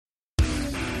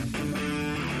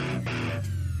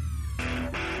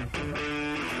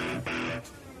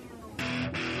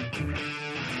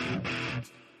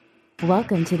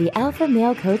Welcome to the Alpha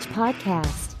Male Coach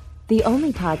Podcast, the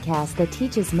only podcast that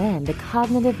teaches men the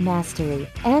cognitive mastery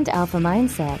and alpha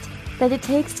mindset that it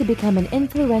takes to become an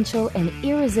influential and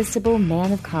irresistible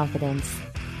man of confidence.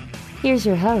 Here's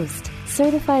your host,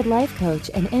 certified life coach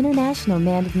and international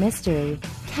man of mystery,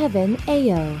 Kevin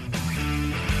Ayo.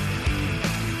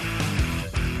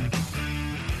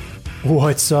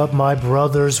 What's up, my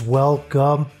brothers?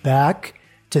 Welcome back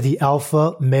to the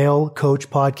Alpha Male Coach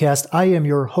Podcast. I am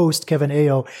your host, Kevin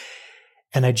Ayo,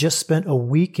 and I just spent a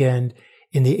weekend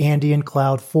in the Andean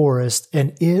cloud forest,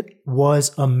 and it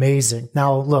was amazing.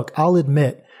 Now, look, I'll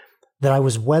admit that I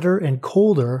was wetter and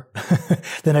colder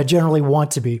than I generally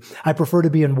want to be. I prefer to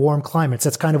be in warm climates.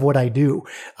 That's kind of what I do.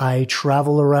 I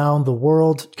travel around the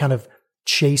world, kind of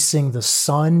chasing the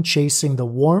sun, chasing the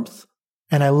warmth,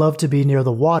 and I love to be near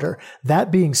the water.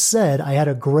 That being said, I had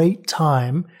a great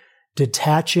time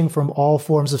detaching from all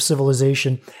forms of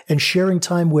civilization and sharing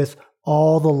time with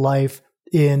all the life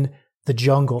in the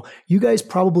jungle. You guys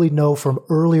probably know from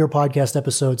earlier podcast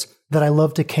episodes that I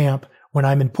love to camp when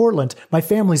I'm in Portland. My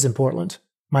family's in Portland.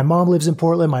 My mom lives in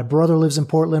Portland. My brother lives in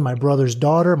Portland. My brother's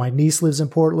daughter, my niece lives in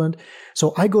Portland.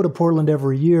 So I go to Portland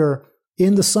every year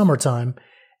in the summertime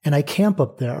and I camp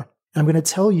up there. I'm going to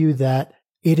tell you that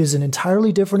it is an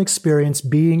entirely different experience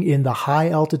being in the high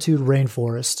altitude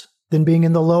rainforest than being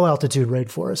in the low altitude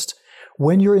rainforest.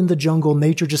 When you're in the jungle,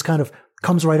 nature just kind of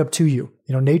comes right up to you.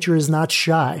 You know, nature is not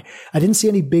shy. I didn't see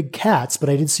any big cats, but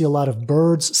I did see a lot of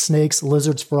birds, snakes,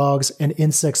 lizards, frogs, and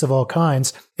insects of all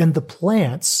kinds. And the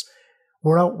plants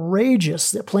were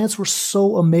outrageous. The plants were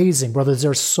so amazing, brothers.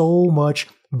 There's so much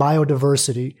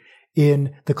biodiversity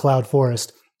in the cloud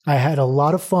forest. I had a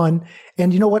lot of fun.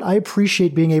 And you know what? I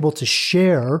appreciate being able to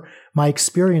share my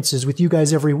experiences with you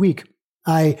guys every week.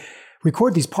 I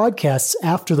record these podcasts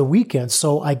after the weekend,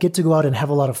 so I get to go out and have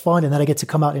a lot of fun, and then I get to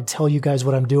come out and tell you guys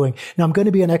what I'm doing. Now, I'm going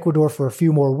to be in Ecuador for a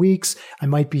few more weeks. I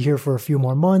might be here for a few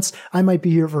more months. I might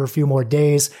be here for a few more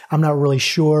days. I'm not really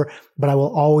sure, but I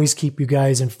will always keep you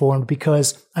guys informed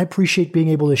because I appreciate being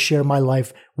able to share my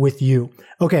life with you.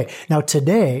 Okay, now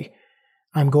today,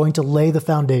 I'm going to lay the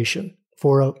foundation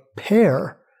for a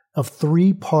pair of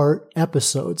 3-part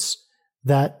episodes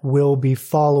that will be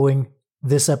following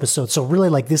this episode. So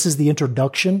really, this is the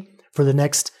introduction for the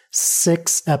next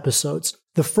 6 episodes.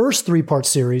 The first 3-part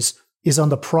series is on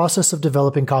the process of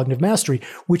developing cognitive mastery,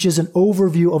 which is an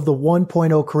overview of the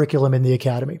 1.0 curriculum in the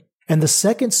Academy. And the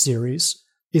second series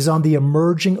is on the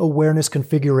emerging awareness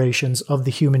configurations of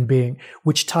the human being,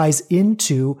 which ties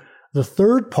into the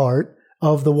third part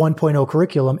of the 1.0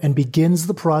 curriculum and begins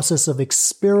the process of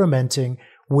experimenting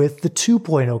with the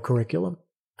 2.0 curriculum.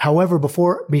 However,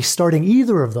 before me starting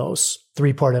either of those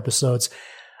 3-part episodes,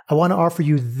 I want to offer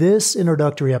you this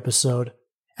introductory episode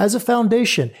as a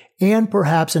foundation and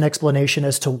perhaps an explanation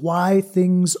as to why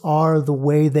things are the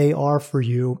way they are for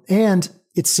you and,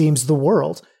 it seems, the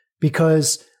world,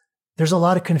 because there's a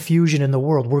lot of confusion in the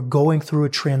world. We're going through a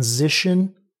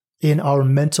transition in our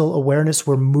mental awareness.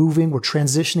 We're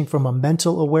transitioning from a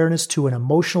mental awareness to an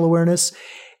emotional awareness,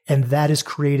 and that is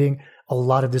creating a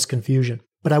lot of this confusion.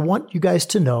 But I want you guys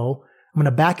to know, I'm going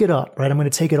to back it up, right? I'm going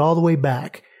to take it all the way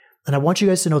back. And I want you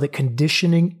guys to know that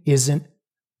conditioning isn't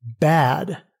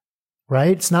bad,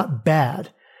 right? It's not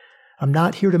bad. I'm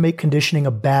not here to make conditioning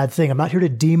a bad thing. I'm not here to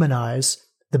demonize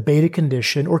the beta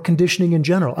condition or conditioning in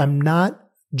general. I'm not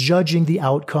judging the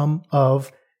outcome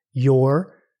of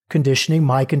your conditioning,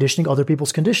 my conditioning, other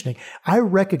people's conditioning. I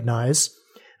recognize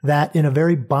that in a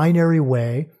very binary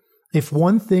way, if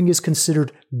one thing is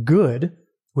considered good,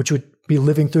 which would be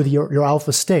living through your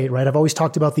alpha state, right? I've always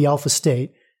talked about the alpha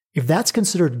state. If that's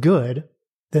considered good,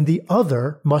 then the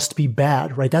other must be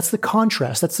bad, right? That's the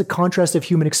contrast. That's the contrast of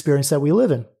human experience that we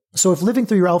live in. So if living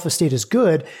through your alpha state is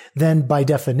good, then by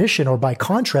definition or by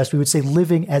contrast, we would say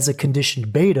living as a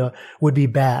conditioned beta would be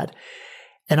bad.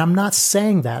 And I'm not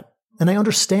saying that. And I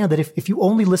understand that if you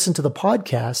only listen to the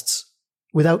podcasts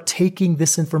without taking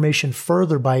this information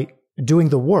further by doing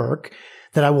the work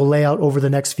that I will lay out over the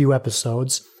next few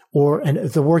episodes, and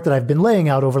the work that I've been laying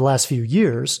out over the last few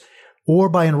years, or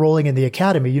by enrolling in the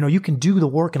Academy, you can do the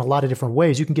work in a lot of different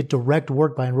ways. You can get direct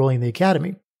work by enrolling in the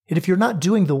Academy. And if you're not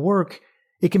doing the work,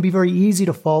 it can be very easy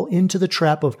to fall into the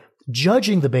trap of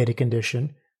judging the beta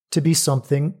condition to be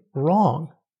something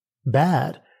wrong,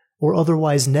 bad, or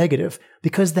otherwise negative,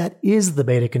 because that is the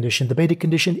beta condition. The beta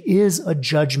condition is a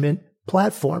judgment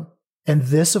platform. And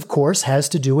this, of course, has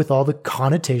to do with all the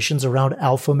connotations around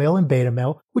alpha male and beta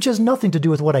male, which has nothing to do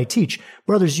with what I teach.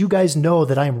 Brothers, you guys know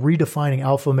that I am redefining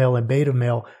alpha male and beta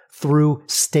male through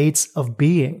states of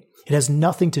being. It has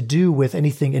nothing to do with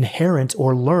anything inherent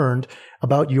or learned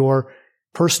about your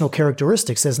personal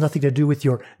characteristics. It has nothing to do with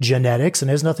your genetics and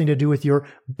has nothing to do with your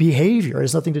behavior. It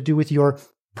has nothing to do with your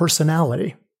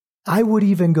personality. I would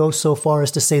even go so far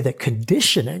as to say that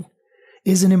conditioning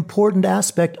is an important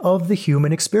aspect of the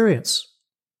human experience.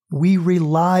 We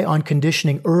rely on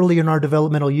conditioning early in our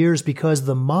developmental years because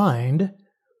the mind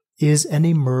is an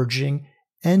emerging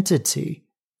entity.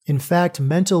 In fact,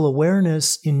 mental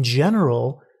awareness in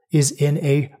general is in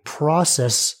a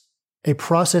process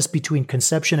between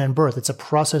conception and birth. It's a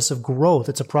process of growth.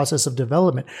 It's a process of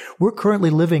development. We're currently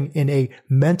living in a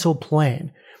mental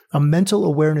plane, a mental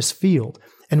awareness field.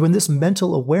 And when this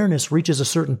mental awareness reaches a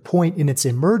certain point in its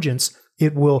emergence,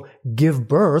 it will give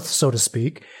birth, so to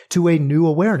speak, to a new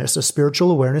awareness, a spiritual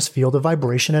awareness field of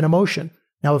vibration and emotion.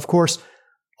 Now, of course,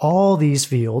 all these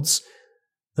fields,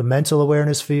 the mental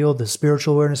awareness field, the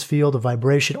spiritual awareness field, the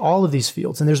vibration, all of these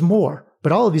fields, and there's more,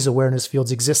 but all of these awareness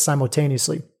fields exist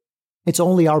simultaneously. It's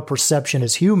only our perception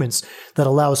as humans that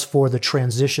allows for the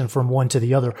transition from one to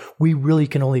the other. We really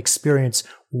can only experience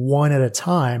one at a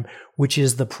time, which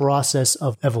is the process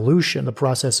of evolution, the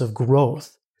process of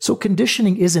growth. So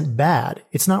conditioning isn't bad.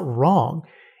 It's not wrong.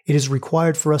 It is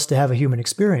required for us to have a human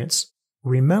experience.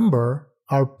 Remember,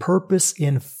 our purpose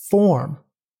in form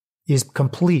is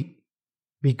complete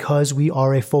because we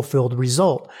are a fulfilled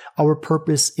result. Our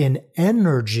purpose in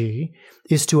energy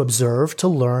is to observe, to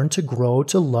learn, to grow,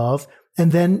 to love,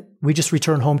 and then we just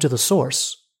return home to the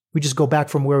source. We just go back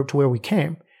from where we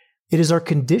came. It is our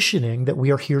conditioning that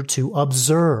we are here to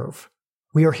observe.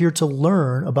 We are here to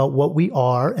learn about what we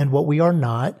are and what we are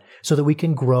not so that we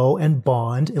can grow and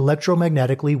bond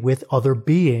electromagnetically with other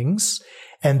beings.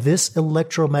 And this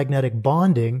electromagnetic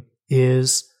bonding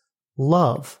is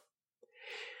love.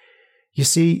 You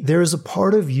see, there is a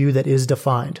part of you that is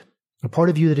defined, a part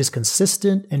of you that is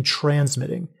consistent and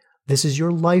transmitting. This is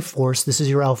your life force. This is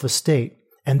your alpha state.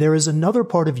 And there is another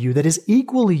part of you that is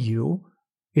equally you.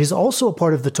 It is also a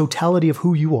part of the totality of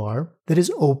who you are that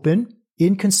is open,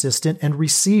 inconsistent, and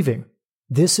receiving.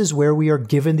 This is where we are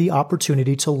given the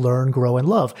opportunity to learn, grow, and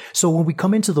love. So when we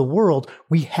come into the world,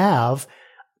 we have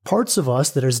parts of us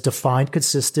that is defined,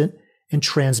 consistent, and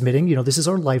transmitting. This is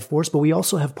our life force, but we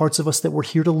also have parts of us that we're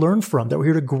here to learn from, that we're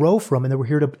here to grow from, and that we're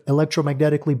here to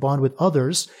electromagnetically bond with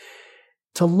others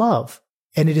to love.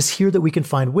 And it is here that we can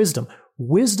find wisdom.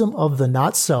 Wisdom of the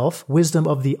not self, wisdom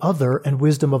of the other, and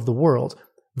wisdom of the world.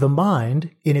 The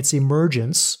mind, in its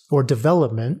emergence or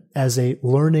development as a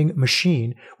learning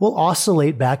machine, will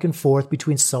oscillate back and forth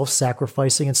between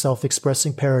self-sacrificing and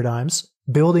self-expressing paradigms,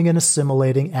 building and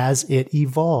assimilating as it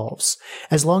evolves.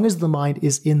 As long as the mind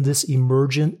is in this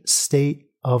emergent state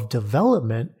of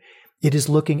development, it is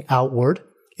looking outward,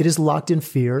 it is locked in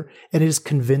fear, and it is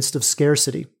convinced of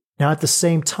scarcity. Now, at the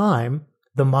same time,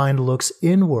 the mind looks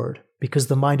inward because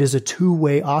the mind is a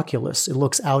two-way oculus. It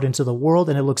looks out into the world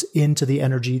and it looks into the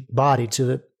energy body, to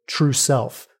the true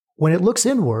self. When it looks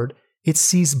inward, it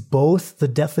sees both the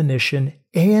definition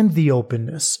and the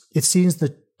openness. It sees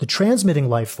the transmitting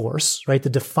life force, right? The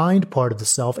defined part of the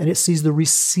self, and it sees the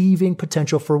receiving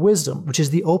potential for wisdom, which is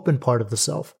the open part of the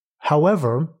self.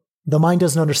 However, the mind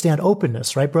doesn't understand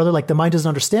openness, right, brother? Like the mind doesn't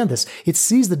understand this. It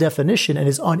sees the definition and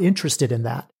is uninterested in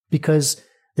that because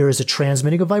there is a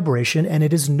transmitting of vibration and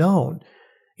it is known.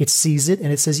 It sees it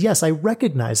and it says, yes, I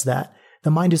recognize that.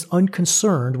 The mind is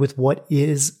unconcerned with what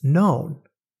is known.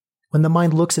 When the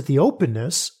mind looks at the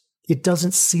openness, it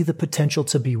doesn't see the potential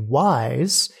to be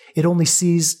wise. It only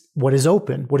sees what is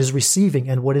open, what is receiving,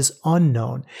 and what is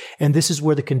unknown. And this is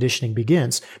where the conditioning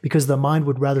begins, because the mind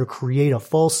would rather create a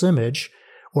false image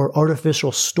or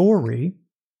artificial story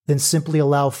than simply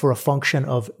allow for a function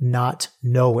of not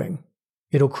knowing.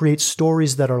 It'll create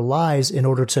stories that are lies in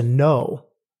order to know.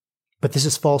 But this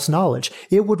is false knowledge.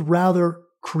 It would rather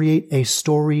create a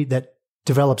story that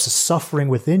develops a suffering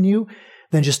within you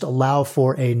than just allow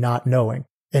for a not knowing.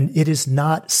 And it is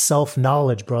not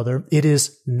self-knowledge, brother. It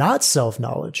is not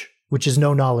self-knowledge, which is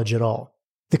no knowledge at all.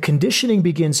 The conditioning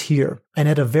begins here, and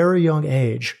at a very young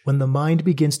age, when the mind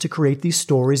begins to create these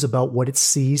stories about what it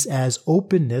sees as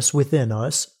openness within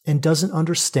us and doesn't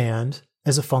understand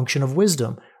as a function of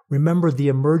wisdom. Remember, the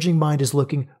emerging mind is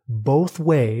looking both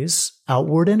ways,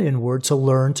 outward and inward, to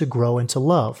learn, to grow, and to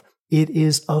love. It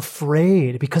is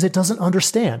afraid because it doesn't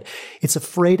understand. It's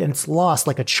afraid and it's lost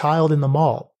like a child in the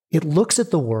mall. It looks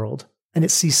at the world and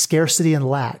it sees scarcity and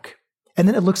lack. And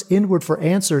then it looks inward for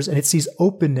answers and it sees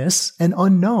openness and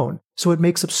unknown. So it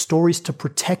makes up stories to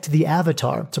protect the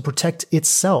avatar, to protect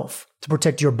itself, to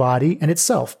protect your body and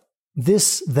itself.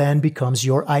 This then becomes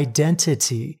your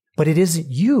identity, but it isn't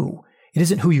you. It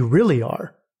isn't who you really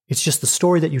are. It's just the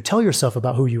story that you tell yourself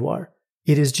about who you are.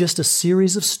 It is just a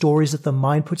series of stories that the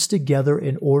mind puts together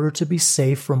in order to be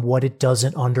safe from what it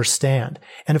doesn't understand.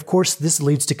 And of course, this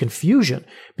leads to confusion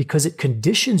because it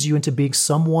conditions you into being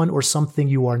someone or something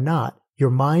you are not. Your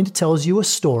mind tells you a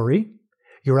story.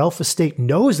 Your alpha state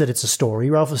knows that it's a story.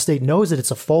 Your alpha state knows that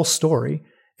it's a false story.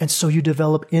 And so you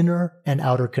develop inner and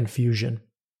outer confusion.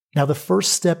 Now, the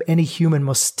first step any human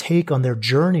must take on their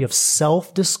journey of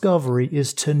self-discovery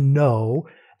is to know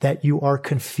that you are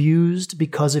confused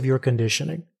because of your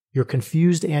conditioning. You're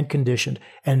confused and conditioned.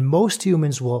 And most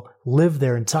humans will live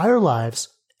their entire lives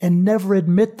and never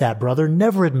admit that, brother,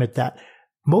 never admit that.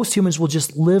 Most humans will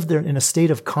just live there in a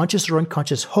state of conscious or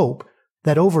unconscious hope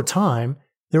that over time,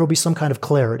 there will be some kind of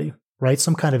clarity, right?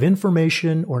 Some kind of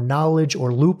information or knowledge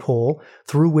or loophole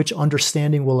through which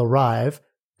understanding will arrive.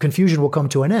 Confusion will come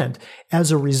to an end.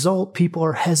 As a result, people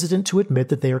are hesitant to admit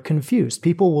that they are confused.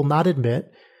 People will not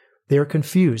admit they are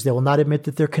confused. They will not admit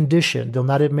that they're conditioned. They'll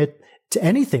not admit to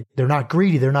anything. They're not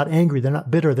greedy. They're not angry. They're not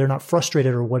bitter. They're not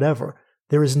frustrated or whatever.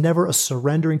 There is never a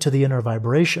surrendering to the inner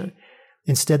vibration.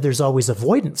 Instead, there's always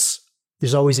avoidance.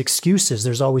 There's always excuses.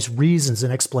 There's always reasons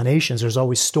and explanations. There's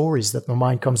always stories that the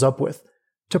mind comes up with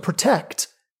to protect.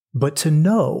 But to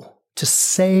know, to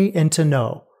say and to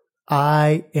know,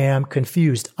 I am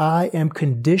confused. I am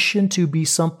conditioned to be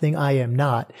something I am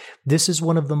not. This is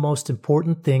one of the most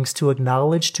important things to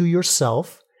acknowledge to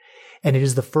yourself, and it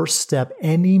is the first step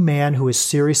any man who is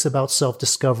serious about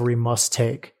self-discovery must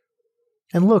take.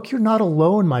 And look, you're not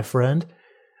alone, my friend.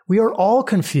 We are all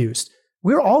confused.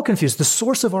 We're all confused. The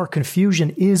source of our confusion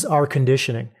is our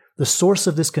conditioning. The source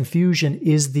of this confusion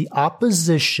is the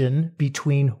opposition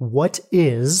between what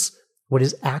is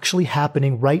actually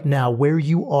happening right now, where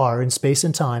you are in space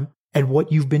and time, and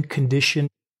what you've been conditioned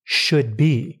should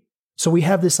be. So we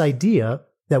have this idea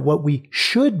that what we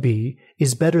should be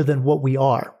is better than what we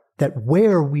are, that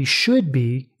where we should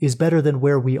be is better than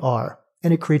where we are,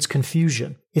 and it creates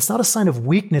confusion. It's not a sign of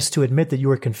weakness to admit that you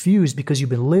are confused because you've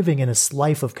been living in a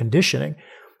life of conditioning.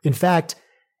 In fact,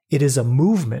 it is a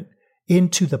movement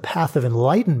into the path of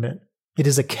enlightenment. It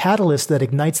is a catalyst that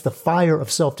ignites the fire of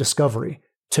self-discovery.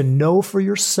 To know for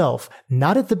yourself,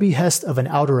 not at the behest of an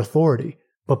outer authority,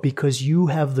 but because you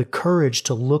have the courage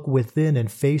to look within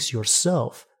and face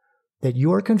yourself, that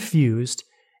you are confused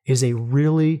is a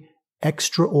really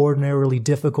extraordinarily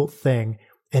difficult thing,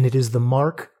 and it is the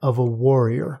mark of a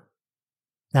warrior.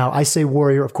 Now, I say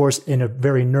warrior, of course, in a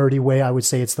very nerdy way. I would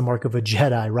say it's the mark of a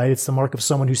Jedi, right? It's the mark of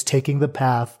someone who's taking the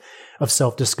path of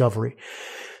self-discovery.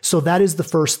 So that is the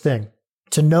first thing.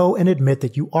 To know and admit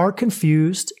that you are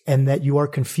confused and that you are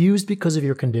confused because of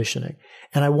your conditioning.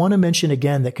 And I want to mention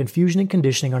again that confusion and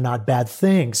conditioning are not bad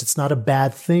things. It's not a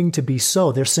bad thing to be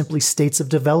so. They're simply states of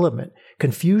development.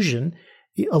 Confusion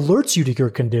alerts you to your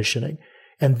conditioning.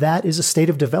 And that is a state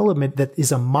of development that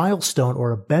is a milestone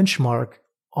or a benchmark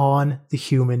on the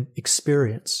human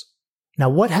experience. Now,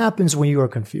 what happens when you are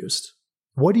confused?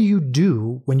 What do you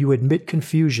do when you admit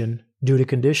confusion due to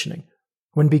conditioning?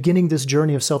 When beginning this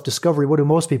journey of self-discovery, what do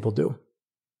most people do?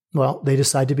 Well, they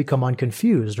decide to become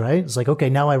unconfused, right? It's like, okay,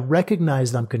 now I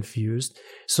recognize I'm confused,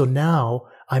 so now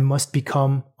I must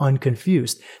become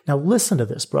unconfused. Now listen to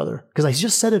this, brother, because I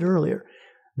just said it earlier.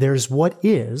 There's what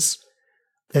is,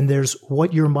 and there's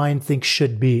what your mind thinks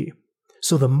should be.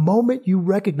 So the moment you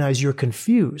recognize you're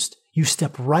confused, you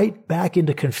step right back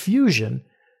into confusion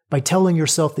by telling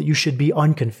yourself that you should be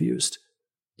unconfused.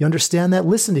 You understand that?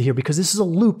 Listen to here, because this is a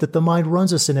loop that the mind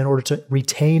runs us in order to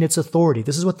retain its authority.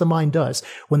 This is what the mind does.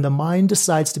 When the mind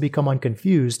decides to become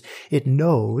unconfused, it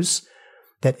knows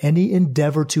that any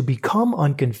endeavor to become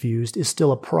unconfused is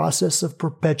still a process of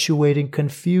perpetuating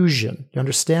confusion. You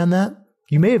understand that?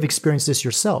 You may have experienced this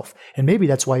yourself, and maybe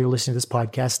that's why you're listening to this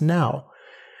podcast now.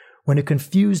 When a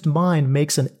confused mind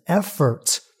makes an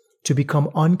effort to become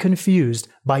unconfused,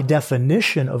 by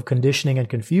definition of conditioning and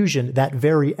confusion, that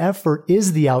very effort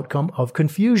is the outcome of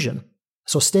confusion.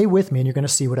 So stay with me and you're going to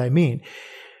see what I mean.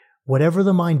 Whatever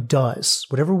the mind does,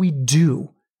 whatever we do,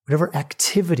 whatever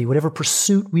activity, whatever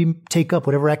pursuit we take up,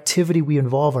 whatever activity we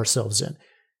involve ourselves in,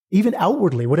 even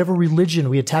outwardly, whatever religion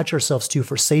we attach ourselves to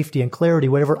for safety and clarity,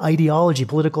 whatever ideology,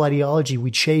 political ideology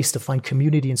we chase to find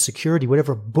community and security,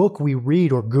 whatever book we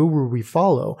read or guru we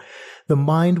follow, the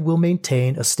mind will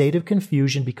maintain a state of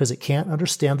confusion because it can't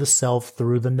understand the self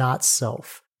through the not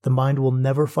self. The mind will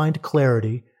never find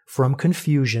clarity from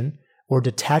confusion or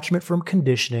detachment from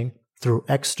conditioning through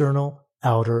external,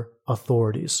 outer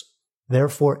authorities.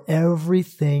 Therefore,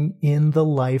 everything in the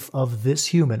life of this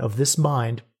human, of this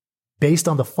mind, based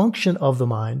on the function of the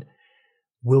mind,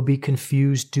 will be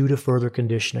confused due to further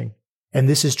conditioning. And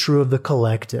this is true of the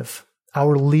collective.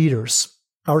 Our leaders,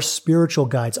 Our spiritual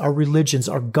guides, our religions,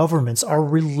 our governments, our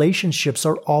relationships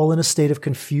are all in a state of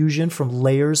confusion from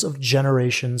layers of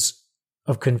generations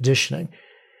of conditioning.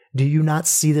 Do you not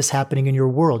see this happening in your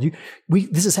world?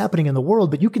 This is happening in the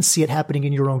world, but you can see it happening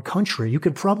in your own country. You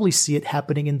can probably see it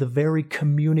happening in the very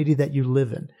community that you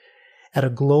live in. At a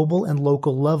global and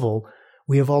local level,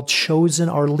 we have all chosen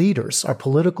our leaders, our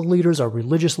political leaders, our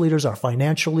religious leaders, our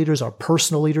financial leaders, our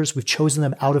personal leaders. We've chosen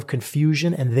them out of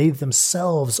confusion, and they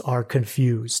themselves are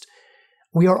confused.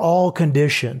 We are all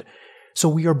conditioned. So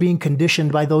we are being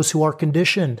conditioned by those who are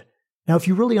conditioned. Now, if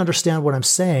you really understand what I'm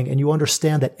saying, and you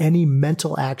understand that any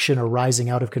mental action arising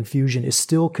out of confusion is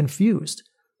still confused,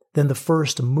 then the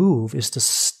first move is to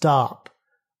stop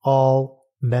all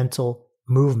mental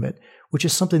movement, which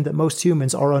is something that most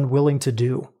humans are unwilling to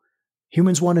do.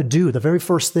 Humans want to do. The very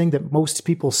first thing that most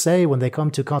people say when they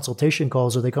come to consultation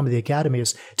calls or they come to the academy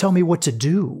is, tell me what to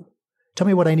do. Tell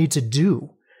me what I need to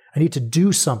do. I need to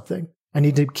do something. I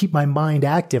need to keep my mind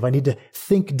active. I need to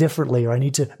think differently, or I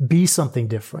need to be something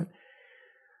different.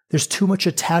 There's too much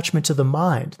attachment to the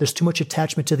mind. There's too much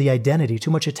attachment to the identity,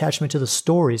 too much attachment to the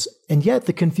stories. And yet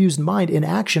the confused mind in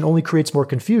action only creates more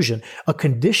confusion. A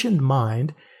conditioned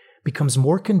mind becomes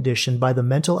more conditioned by the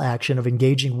mental action of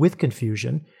engaging with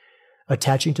confusion,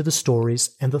 attaching to the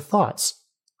stories and the thoughts.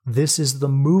 This is the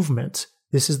movement.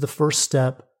 This is the first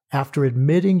step. After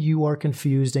admitting you are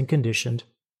confused and conditioned,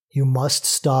 you must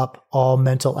stop all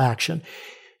mental action.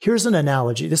 Here's an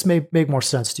analogy. This may make more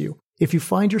sense to you. If you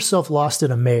find yourself lost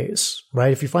in a maze,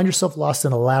 right? If you find yourself lost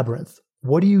in a labyrinth,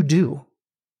 what do? Do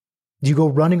you go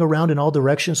running around in all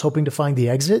directions hoping to find the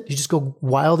exit? You just go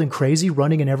wild and crazy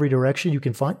running in every direction you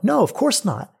can find? No, of course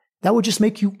not. That would just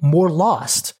make you more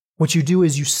lost. What you do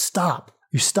is you stop.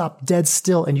 You stop dead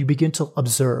still and you begin to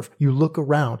observe. You look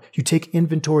around. You take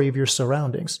inventory of your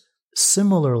surroundings.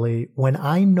 Similarly, when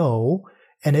I know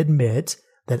and admit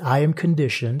that I am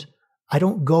conditioned, I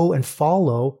don't go and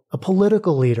follow a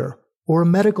political leader or a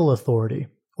medical authority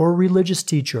or a religious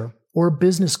teacher or a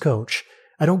business coach.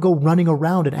 I don't go running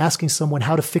around and asking someone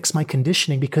how to fix my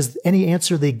conditioning, because any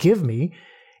answer they give me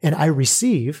and I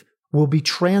receive will be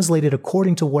translated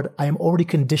according to what I am already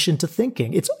conditioned to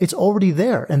thinking. It's already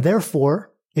there, and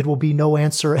therefore it will be no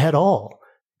answer at all.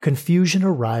 Confusion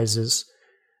arises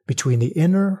between the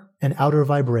inner and outer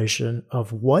vibration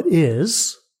of what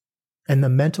is and the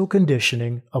mental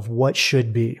conditioning of what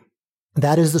should be.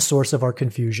 That is the source of our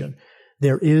confusion.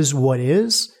 There is what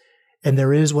is, and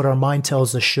there is what our mind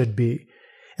tells us should be.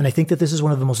 And I think that this is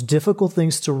one of the most difficult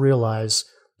things to realize,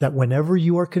 that whenever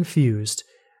you are confused,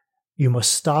 you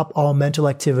must stop all mental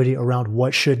activity around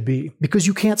what should be, because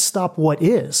you can't stop what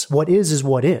is. What is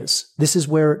what is. This is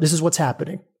what's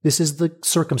happening. This is the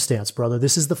circumstance, brother.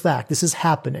 This is the fact. This is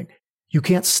happening. You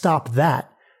can't stop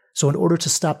that. So in order to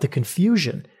stop the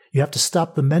confusion, you have to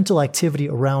stop the mental activity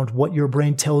around what your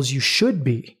brain tells you should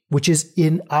be, which is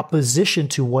in opposition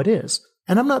to what is.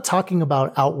 And I'm not talking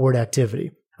about outward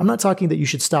activity. I'm not talking that you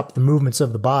should stop the movements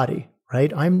of the body,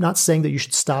 right? I'm not saying that you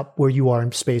should stop where you are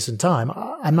in space and time.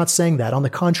 I'm not saying that. On the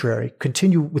contrary,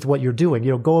 continue with what you're doing.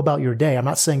 Go about your day. I'm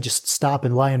not saying just stop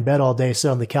and lie in bed all day, sit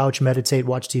on the couch, meditate,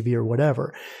 watch TV or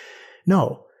whatever.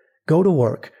 No, go to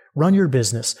work, run your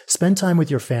business, spend time with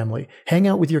your family, hang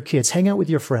out with your kids, hang out with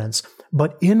your friends.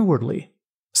 But inwardly,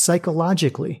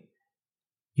 psychologically,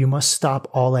 you must stop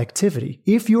all activity.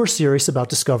 If you're serious about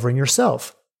discovering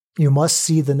yourself, you must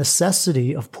see the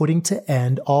necessity of putting to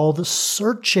end all the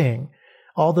searching,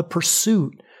 all the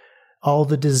pursuit, all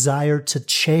the desire to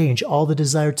change, all the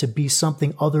desire to be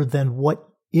something other than what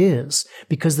is,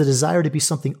 because the desire to be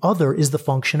something other is the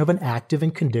function of an active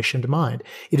and conditioned mind.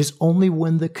 It is only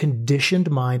when the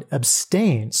conditioned mind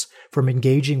abstains from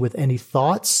engaging with any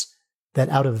thoughts that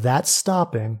out of that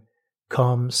stopping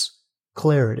comes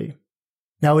clarity.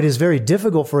 Now, it is very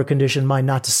difficult for a conditioned mind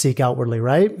not to seek outwardly,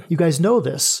 right? You guys know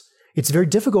this. It's very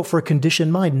difficult for a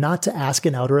conditioned mind not to ask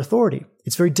an outer authority.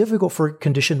 It's very difficult for a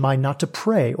conditioned mind not to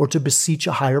pray or to beseech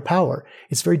a higher power.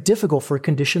 It's very difficult for a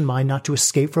conditioned mind not to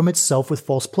escape from itself with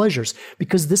false pleasures,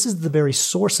 because this is the very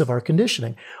source of our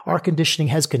conditioning. Our conditioning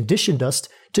has conditioned us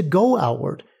to go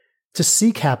outward, to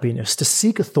seek happiness, to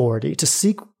seek authority, to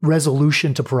seek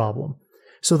resolution to problem.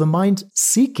 So the mind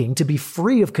seeking to be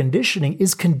free of conditioning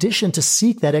is conditioned to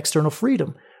seek that external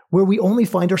freedom, where we only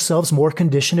find ourselves more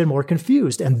conditioned and more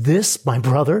confused. And this, my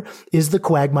brother, is the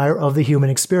quagmire of the human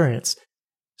experience.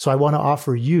 So I want to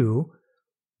offer you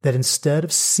that instead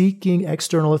of seeking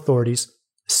external authorities,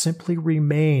 simply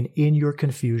remain in your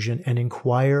confusion and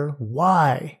inquire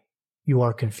why you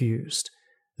are confused.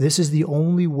 This is the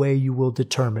only way you will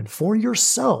determine for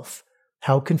yourself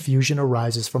how confusion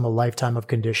arises from a lifetime of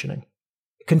conditioning.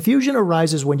 Confusion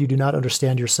arises when you do not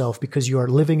understand yourself because you are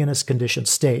living in a conditioned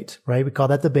state, right? We call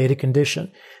that the beta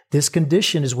condition. This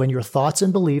condition is when your thoughts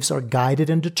and beliefs are guided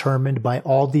and determined by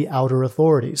all the outer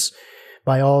authorities,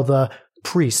 by all the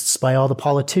priests, by all the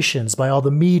politicians, by all the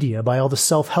media, by all the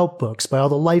self-help books, by all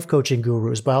the life coaching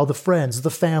gurus, by all the friends, the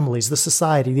families, the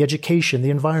society, the education, the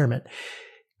environment.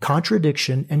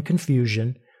 Contradiction and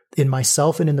confusion in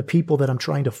myself and in the people that I'm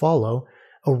trying to follow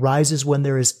arises when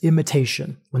there is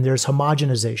imitation, when there is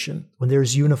homogenization, when there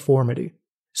is uniformity.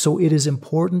 So it is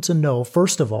important to know,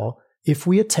 first of all, if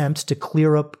we attempt to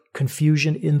clear up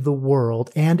confusion in the world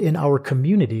and in our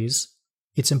communities,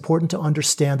 it's important to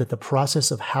understand that the process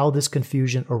of how this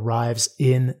confusion arrives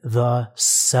in the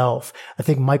self. I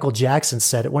think Michael Jackson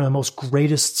said it, one of the most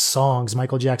greatest songs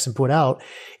Michael Jackson put out.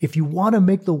 If you want to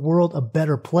make the world a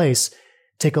better place,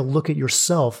 take a look at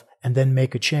yourself and then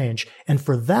make a change. And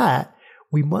for that,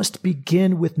 we must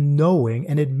begin with knowing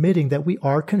and admitting that we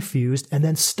are confused and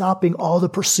then stopping all the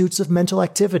pursuits of mental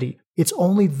activity. It's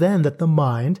only then that the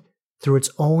mind, through its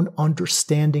own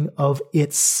understanding of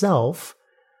itself,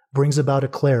 brings about a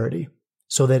clarity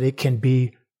so that it can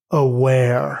be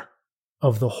aware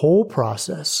of the whole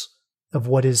process of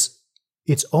what is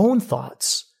its own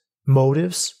thoughts,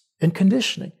 motives, and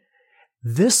conditioning.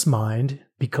 This mind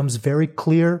becomes very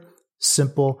clear,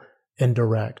 simple, and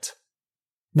direct.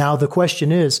 Now, the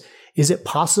question is it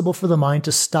possible for the mind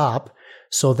to stop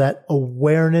so that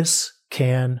awareness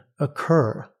can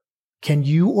occur? Can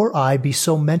you or I be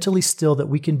so mentally still that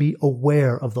we can be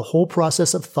aware of the whole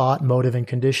process of thought, motive, and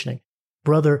conditioning?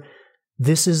 Brother,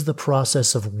 this is the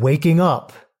process of waking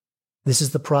up. This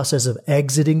is the process of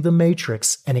exiting the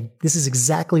matrix. And this is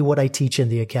exactly what I teach in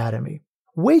the academy.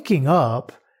 Waking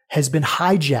up has been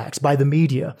hijacked by the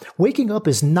media. Waking up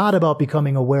is not about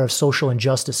becoming aware of social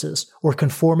injustices or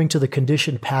conforming to the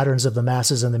conditioned patterns of the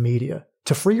masses and the media.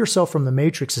 To free yourself from the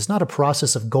matrix is not a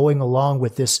process of going along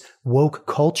with this woke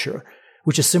culture,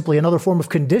 which is simply another form of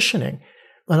conditioning,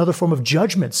 another form of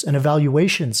judgments and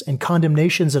evaluations and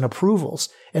condemnations and approvals.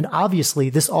 And obviously,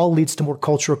 this all leads to more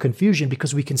cultural confusion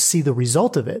because we can see the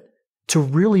result of it. To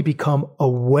really become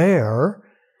aware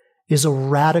is a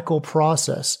radical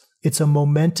process. It's a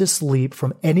momentous leap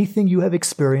from anything you have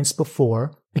experienced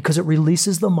before because it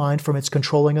releases the mind from its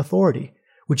controlling authority,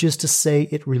 which is to say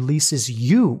it releases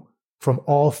you from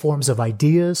all forms of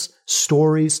ideas,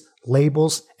 stories,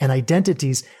 labels, and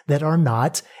identities that are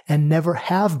not and never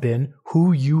have been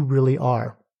who you really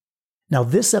are. Now,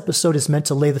 this episode is meant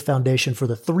to lay the foundation for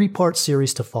the 3-part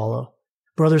series to follow.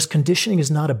 Brothers, conditioning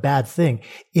is not a bad thing.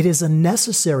 It is a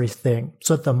necessary thing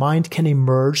so that the mind can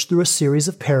emerge through a series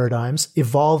of paradigms,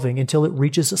 evolving until it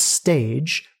reaches a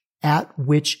stage at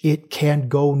which it can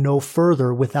go no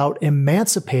further without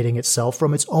emancipating itself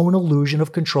from its own illusion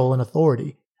of control and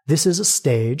authority. This is a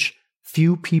stage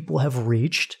few people have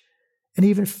reached, and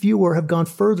even fewer have gone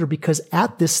further because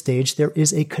at this stage there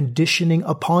is a conditioning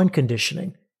upon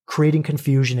conditioning, creating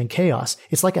confusion and chaos.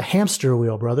 It's like a hamster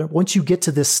wheel, brother. Once you get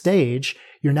to this stage,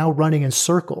 you're now running in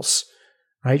circles,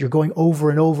 right? You're going over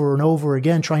and over and over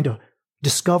again, trying to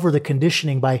discover the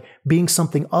conditioning by being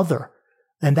something other.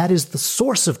 And that is the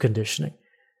source of conditioning.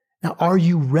 Now, are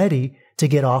you ready to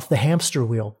get off the hamster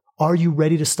wheel? Are you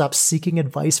ready to stop seeking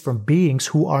advice from beings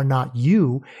who are not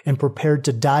you and prepared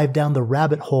to dive down the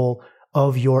rabbit hole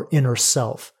of your inner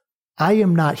self? I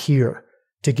am not here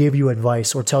to give you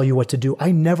advice or tell you what to do.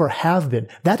 I never have been.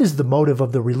 That is the motive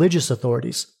of the religious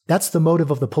authorities. That's the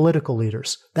motive of the political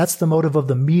leaders. That's the motive of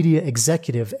the media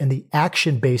executive and the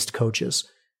action-based coaches.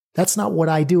 That's not what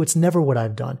I do. It's never what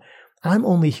I've done. I'm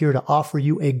only here to offer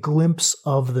you a glimpse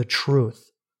of the truth.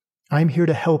 I'm here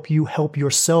to help you help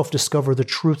yourself discover the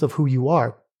truth of who you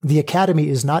are. The Academy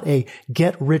is not a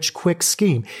get-rich-quick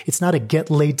scheme. It's not a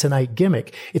get-laid-tonight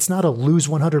gimmick. It's not a lose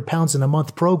 100 pounds in a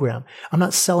month program. I'm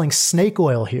not selling snake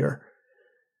oil here.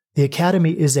 The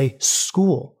Academy is a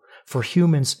school for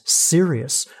humans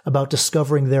serious about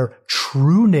discovering their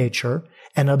true nature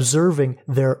and observing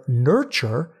their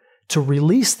nurture to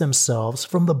release themselves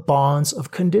from the bonds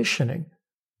of conditioning.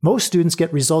 Most students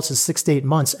get results in 6 to 8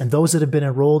 months, and those that have been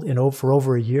enrolled for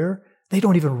over a year, they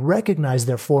don't even recognize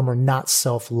their former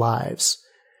not-self lives.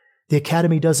 The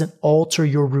Academy doesn't alter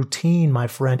your routine, my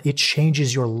friend. It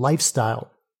changes your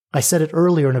lifestyle. I said it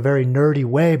earlier in a very nerdy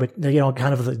way, but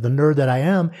kind of the nerd that I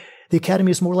am, the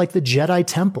Academy is more like the Jedi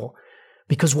Temple.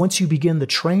 Because once you begin the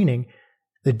training,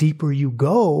 the deeper you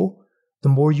go, the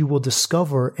more you will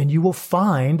discover, and you will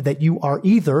find that you are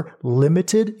either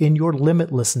limited in your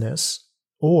limitlessness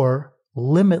or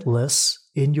limitless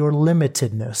in your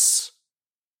limitedness.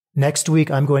 Next week,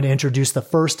 I'm going to introduce the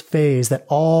first phase that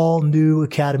all new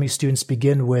Academy students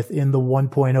begin with in the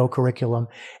 1.0 curriculum,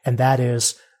 and that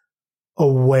is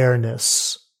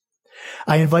awareness.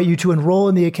 I invite you to enroll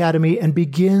in the Academy and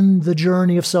begin the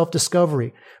journey of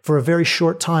self-discovery. For a very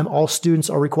short time, all students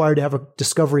are required to have a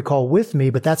discovery call with me,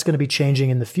 but that's going to be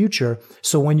changing in the future.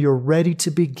 So when you're ready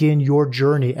to begin your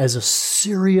journey as a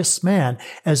serious man,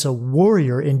 as a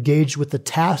warrior engaged with the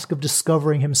task of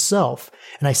discovering himself,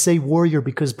 and I say warrior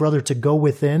because, brother, to go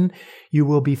within, you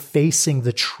will be facing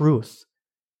the truth.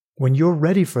 When you're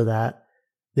ready for that,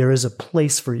 there is a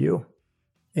place for you,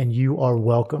 and you are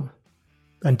welcome.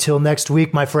 Until next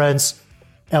week, my friends,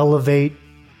 elevate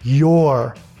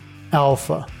your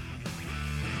alpha.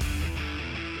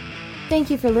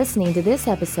 Thank you for listening to this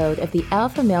episode of the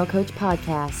Alpha Male Coach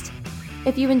Podcast.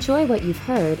 If you enjoy what you've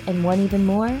heard and want even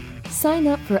more, sign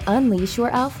up for Unleash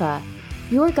Your Alpha,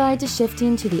 your guide to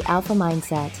shifting to the alpha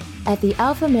mindset at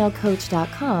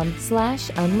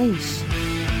thealphamalecoach.com/unleash.